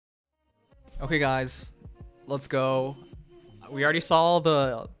Okay, guys, let's go. We already saw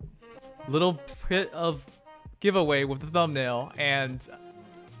the little bit of giveaway with the thumbnail, and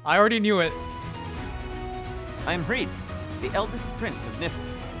I already knew it. I am Hrid, the eldest prince of Nifl.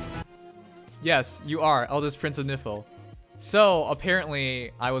 Yes, you are eldest prince of Nifl. So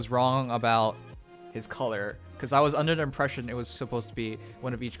apparently, I was wrong about his color because I was under the impression it was supposed to be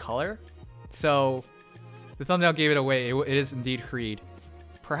one of each color. So the thumbnail gave it away. It is indeed Hrid.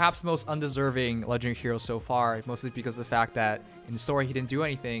 Perhaps the most undeserving legendary hero so far, mostly because of the fact that in the story he didn't do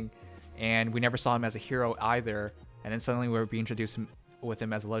anything, and we never saw him as a hero either. And then suddenly we were being introduced with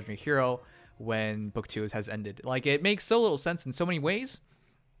him as a legendary hero when Book 2 has ended. Like, it makes so little sense in so many ways,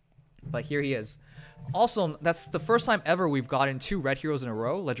 but here he is. Also, that's the first time ever we've gotten 2 red heroes in a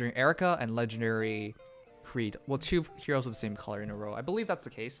row, legendary Erica and legendary Hrid. Well, 2 heroes of the same color in a row. I believe that's the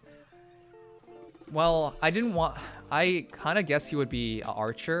case. Well, I kind of guessed he would be an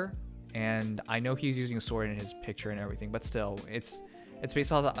archer, and I know he's using a sword in his picture and everything, but still, it's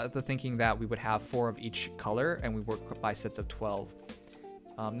based on the thinking that we would have 4 of each color, and we work by sets of 12.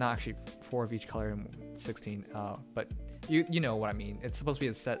 Not actually 4 of each color and 16, but you know what I mean. It's supposed to be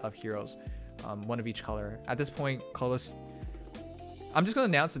a set of heroes, 1 of each color. At this point, colorless. I'm just gonna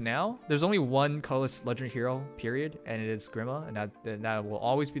announce it now. There's only 1 colorless legendary hero, period, and it is Grima, and that will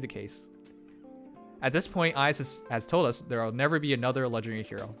always be the case. At this point, Ice has told us there will never be another legendary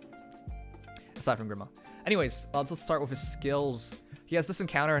hero aside from Grima. Anyways, let's start with his skills. He has this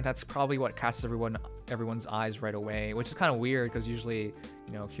encounter, and that's probably what catches everyone's eyes right away, which is kind of weird because usually,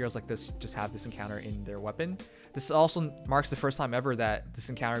 you know, heroes like this just have this encounter in their weapon. This also marks the first time ever that this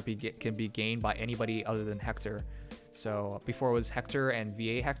encounter can be gained by anybody other than Hector. So before it was Hector and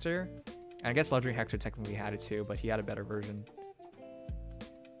VA Hector, and I guess legendary Hector technically had it too, but he had a better version.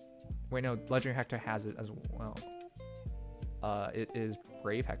 Wait, no, legendary Hector has it as well. It is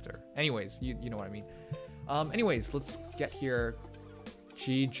Brave Hector. Anyways, you know what I mean. Anyways, let's get here.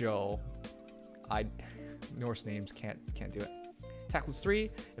 Jijo. Norse names can't do it. Attack plus 3.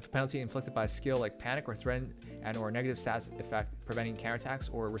 If a penalty inflicted by a skill like panic or threat and/or negative stats effect preventing counterattacks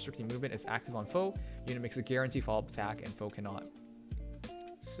or restricting movement is active on foe, unit makes a guaranteed follow-up attack and foe cannot.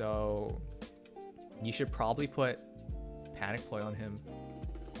 So you should probably put panic play on him.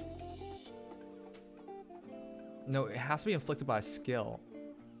 No, it has to be inflicted by a skill.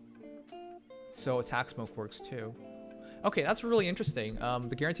 So attack smoke works too. Okay, that's really interesting.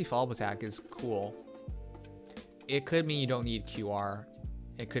 The guaranteed follow-up attack is cool. It could mean you don't need QR.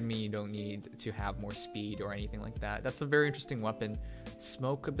 It could mean you don't need to have more speed or anything like that. That's a very interesting weapon.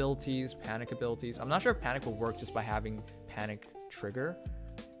 Smoke abilities, panic abilities. I'm not sure if panic will work just by having panic trigger.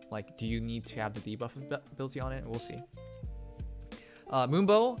 Like, do you need to have the debuff ability on it? We'll see.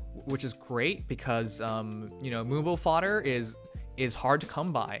 Moonbow, which is great because you know, Moonbow fodder is hard to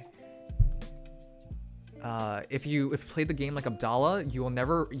come by. If you played the game like Abdallah, you'll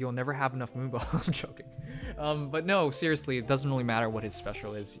never have enough Moonbow. I'm joking. But no, seriously, it doesn't really matter what his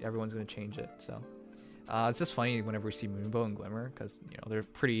special is. Everyone's gonna change it. So it's just funny whenever we see Moonbow and Glimmer because, you know, they're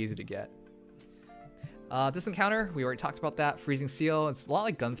pretty easy to get. This encounter, we already talked about that. Freezing Seal. It's a lot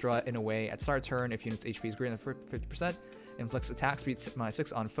like Gun Throw in a way. At start turn, if unit's HP is greater than 50%. Inflicts attack speed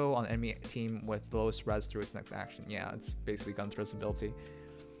 -6 on foe on enemy team with the lowest res through its next action. Yeah, it's basically Gun Throw's ability.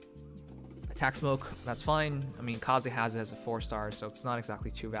 Attack smoke, that's fine. I mean, Kaze has it as a 4-star, so it's not exactly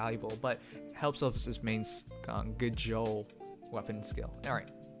too valuable, but helps us his main good Joel weapon skill. All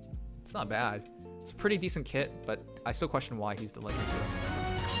right, it's not bad. It's a pretty decent kit, but I still question why he's the legendary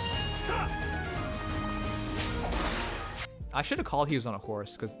hero. I should have called he was on a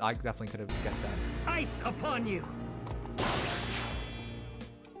horse because I definitely could have guessed that. Ice upon you.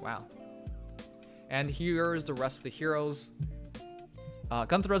 Wow. And here's the rest of the heroes.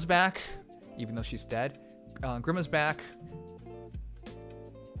 Gunther's back, even though she's dead. Grima's back.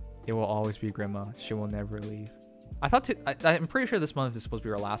 It will always be Grima. She will never leave. I'm pretty sure this month is supposed to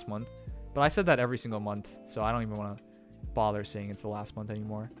be our last month, but I said that every single month, so I don't even want to bother saying it's the last month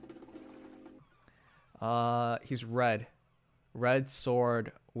anymore. He's red. Red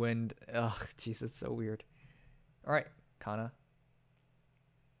sword, wind. Ugh, jeez, it's so weird. All right, Kana.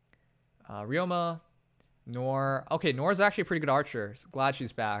 Ryoma, Nor. Okay, Nor's actually a pretty good archer. Glad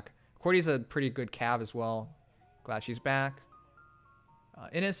she's back. Cordy's a pretty good cav as well. Glad she's back.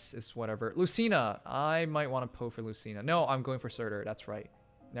 Innis is whatever. Lucina. I might want to poke for Lucina. No, I'm going for Surtur. That's right.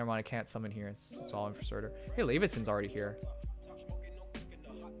 Never mind, I can't summon here. It's all in for Surtur. Hey, Leviton's already here.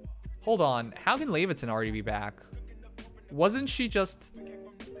 Hold on. How can Leviton already be back? Wasn't she just...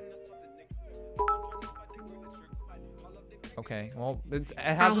 Okay, well, it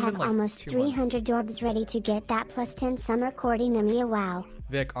hasn't been like almost 300 orbs ready to get that +10 summer Cordy Namia. Wow.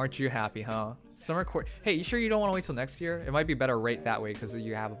 Vic, aren't you happy, huh? Summer court. Hey, you sure you don't want to wait till next year? It might be better rate that way because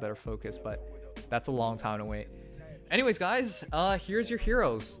you have a better focus, but that's a long time to wait. Anyways, guys, here's your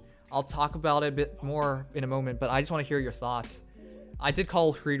heroes. I'll talk about it a bit more in a moment, but I just want to hear your thoughts. I did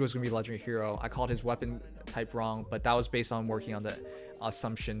call Hrid was going to be legendary hero. I called his weapon type wrong, but that was based on working on the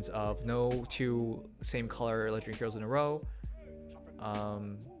assumptions of no two same color legendary heroes in a row.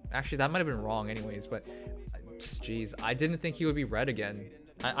 Actually, that might have been wrong anyways, but jeez, I didn't think he would be red again.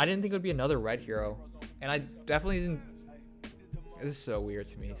 I didn't think it would be another red hero, and I definitely didn't. This is so weird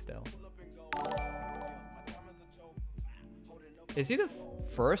to me still. Is he the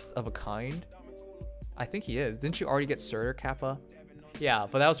first of a kind? I think he is. Didn't you already get Surtur Kappa? Yeah,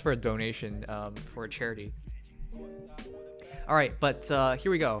 but that was for a donation for a charity. All right, but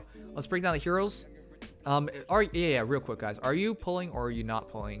here we go. Let's break down the heroes. Yeah, real quick, guys. Are you pulling or are you not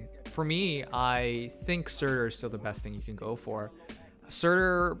pulling? For me, I think Surtur is still the best thing you can go for.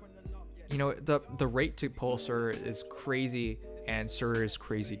 Surtur, you know, the rate to pull Surtur is crazy, and Surtur is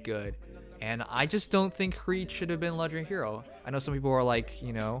crazy good. And I just don't think Hrid should have been legendary hero. I know some people are like,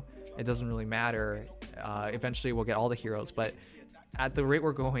 you know, it doesn't really matter. Eventually, we'll get all the heroes, but at the rate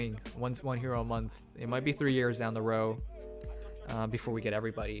we're going, one hero a month, it might be 3 years down the road before we get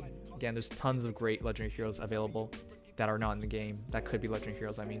everybody. Again, there's tons of great legendary heroes available that are not in the game. That could be legendary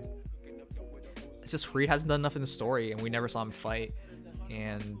heroes, I mean. It's just Hrid hasn't done enough in the story, and we never saw him fight.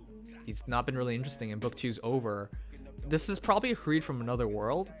 And he's not been really interesting, and Book 2's over. This is probably a Hrid from another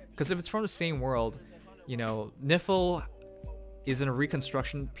world, because if it's from the same world, you know, Nifl is in a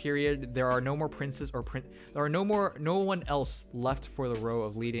reconstruction period. There are no more princes or there are no one else left for the row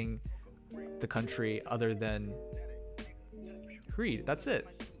of leading the country other than Hrid. That's it.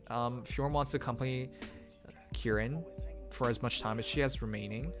 Fjorm wants to accompany Kieran for as much time as she has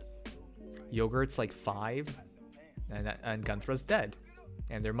remaining. Yogurt's like 5, and Gunthra's dead,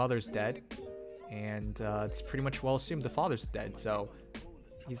 and their mother's dead, and it's pretty much well assumed the father's dead. So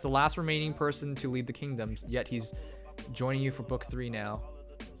he's the last remaining person to lead the kingdoms, yet he's joining you for book 3 now.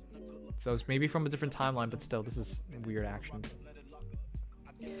 So it's maybe from a different timeline, but still, this is weird action.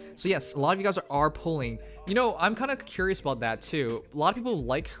 So yes, a lot of you guys are pulling. You know, I'm kind of curious about that too. A lot of people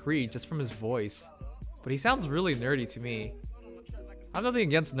like Hrid just from his voice, but he sounds really nerdy to me. I have nothing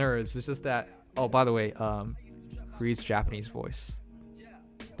against nerds. It's just that. Oh, by the way, Hrid's Japanese voice.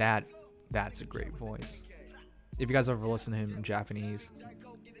 That's a great voice. If you guys ever listen to him in Japanese,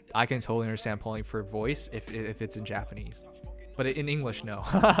 I can totally understand pulling for voice if it's in Japanese, but in English, no.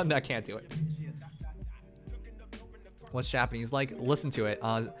 I can't do it. What's Japanese like? Listen to it.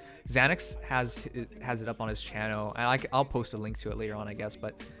 Xanax has it up on his channel, and I'll post a link to it later on, I guess.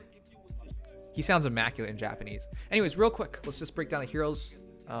 But he sounds immaculate in Japanese. Anyways, real quick, let's just break down the heroes,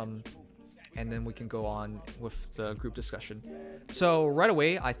 and then we can go on with the group discussion. So right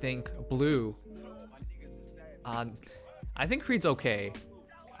away, I think blue. I think Hrid's okay.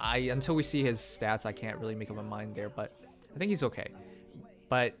 Until we see his stats, I can't really make up my mind there, but I think he's okay.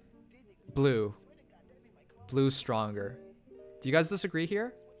 But blue's stronger. Do you guys disagree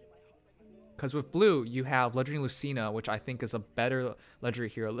here? Because with blue, you have Legendary Lucina, which I think is a better legendary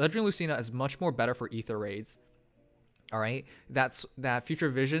hero. Legendary Lucina is much more better for ether raids. All right, that future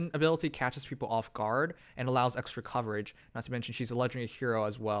vision ability catches people off guard and allows extra coverage. Not to mention she's a legendary hero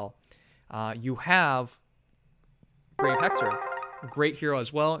as well. You have Brave Hector, great hero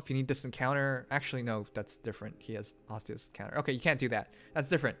as well. If you need distant counter, actually no, that's different. He has Osteos counter. Okay, you can't do that. That's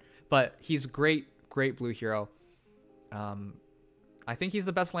different. But he's great blue hero. I think he's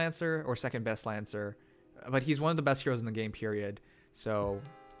the best Lancer or second best Lancer, but he's one of the best heroes in the game, period. So,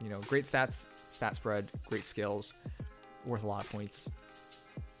 you know, great stats, stat spread, great skills, worth a lot of points.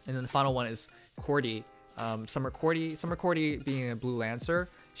 And then the final one is Cordy. Summer Cordy being a blue Lancer,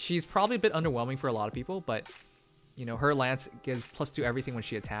 she's probably a bit underwhelming for a lot of people, but you know, her lance gives +2 everything when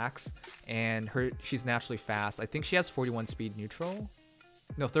she attacks, and she's naturally fast. I think she has 41 speed neutral.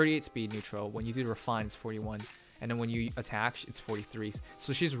 No, 38 speed neutral. When you do the refine, it's 41. And then when you attack, it's 43.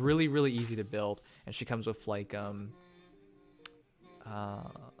 So she's really, really easy to build. And she comes with like,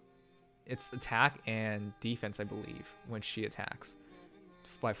 it's attack and defense, I believe, when she attacks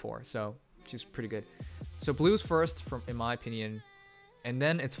by 4. So she's pretty good. So blue's first, in my opinion. And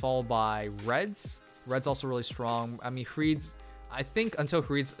then it's followed by reds. Red's also really strong. I mean, Hrid's, I think until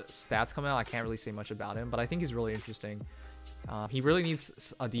Hrid's stats come out, I can't really say much about him, but I think he's really interesting. He really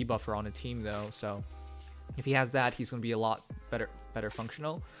needs a debuffer on a team though, so if he has that, he's going to be a lot better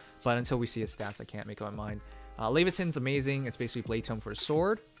functional. But until we see his stats, I can't make up my mind. Leviton's amazing. It's basically Blade Tome for a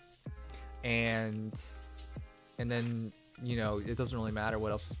sword, and then, you know, it doesn't really matter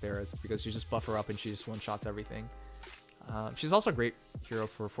what else is there, because you just buff her up and she just one-shots everything. She's also a great hero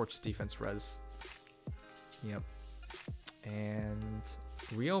for Fortress Defense res. Yep. And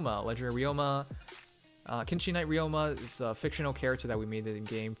Ryoma, legendary Ryoma. Kinshi Knight Ryoma is a fictional character that we made in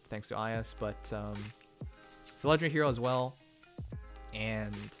game thanks to IS, but it's a legendary hero as well.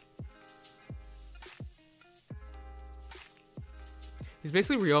 And he's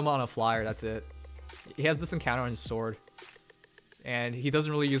basically Ryoma on a flyer, that's it. He has this encounter on his sword. And he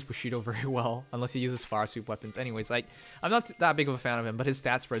doesn't really use Bushido very well unless he uses fire sweep weapons. Anyways, like, I'm not that big of a fan of him, but his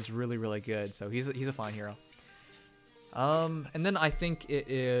stat spread's really, really good. So he's a fine hero. And then I think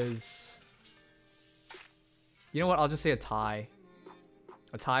it is, you know what? I'll just say a tie.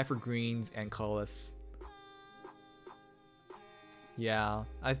 A tie for greens and colorless. Yeah,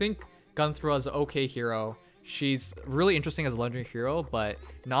 I think Gunthra is an okay hero. She's really interesting as a legendary hero, but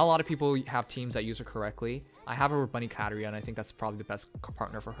not a lot of people have teams that use her correctly. I have her with Bunny Kateria, and I think that's probably the best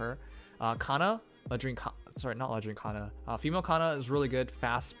partner for her. Kana, not legendary Kana. Female Kana is really good.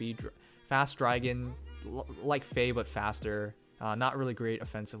 Fast dragon, like Feh but faster. Not really great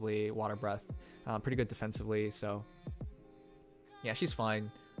offensively. Water breath, pretty good defensively. So yeah, she's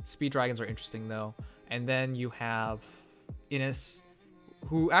fine. Speed dragons are interesting though. And then you have Innis,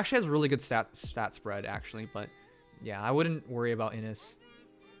 who actually has really good stat spread actually. But yeah, I wouldn't worry about Innis.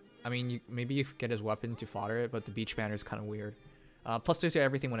 I mean, maybe you get his weapon to fodder it, but the beach banner is kind of weird. +2 to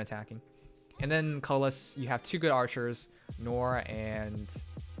everything when attacking. And then colorless, you have two good archers, Nor and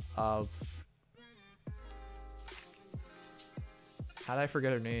how did I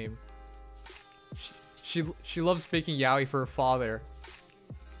forget her name? She loves faking yaoi for her father.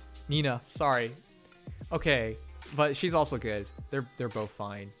 Nina, sorry. Okay, but she's also good. They're both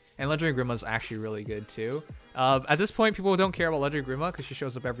fine. And Legendary Grimma's actually really good too. At this point, people don't care about Legendary Grimma because she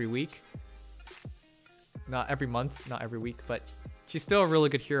shows up every week. Not every month, not every week, but she's still a really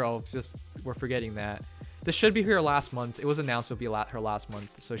good hero. Just, we're forgetting that. This should be her last month. It was announced it'll be her last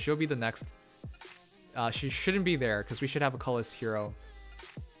month. So she'll be the next. She shouldn't be there because we should have a colorless hero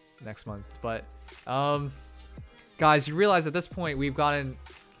next month. But, guys, you realize at this point we've gotten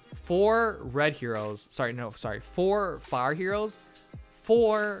 4 red heroes. Sorry, 4 fire heroes.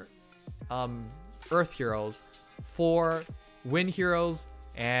 4 earth heroes, 4 wind heroes,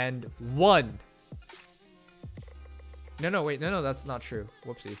 and 1. No, that's not true.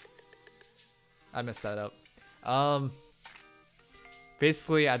 Whoopsies. I messed that up.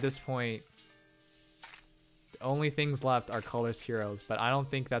 Basically at this point, the only things left are colorless heroes, but I don't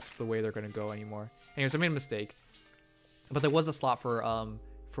think that's the way they're gonna go anymore. Anyways, I made a mistake. But there was a slot for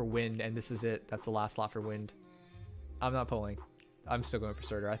wind, and this is it. That's the last slot for wind. I'm not pulling. I'm still going for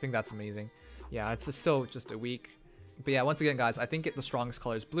Surtur. I think that's amazing. Yeah, it's still just a week. But yeah, once again, guys, I think the strongest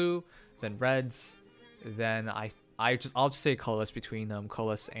color is blue, then reds, then I'll just say colorless between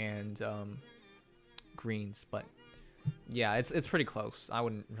colorless and greens. But yeah, it's pretty close. I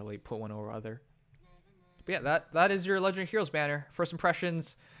wouldn't really put one over other. But yeah, that is your Legendary Heroes banner. First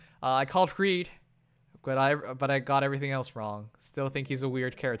impressions. I called Hrid, but I got everything else wrong. Still think he's a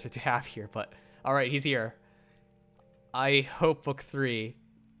weird character to have here, but all right, he's here. I hope by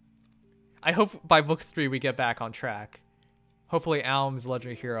book 3 we get back on track. Hopefully Alm's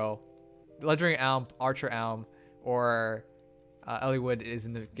legendary hero, legendary Alm, Archer Alm, or Eliwood is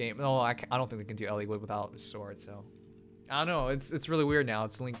in the game. No, I don't think they can do Eliwood without a sword. So I don't know. It's really weird now.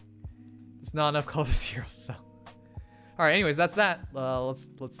 It's not enough colorless heroes. So all right. Anyways, that's that. Let's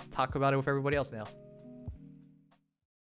talk about it with everybody else now.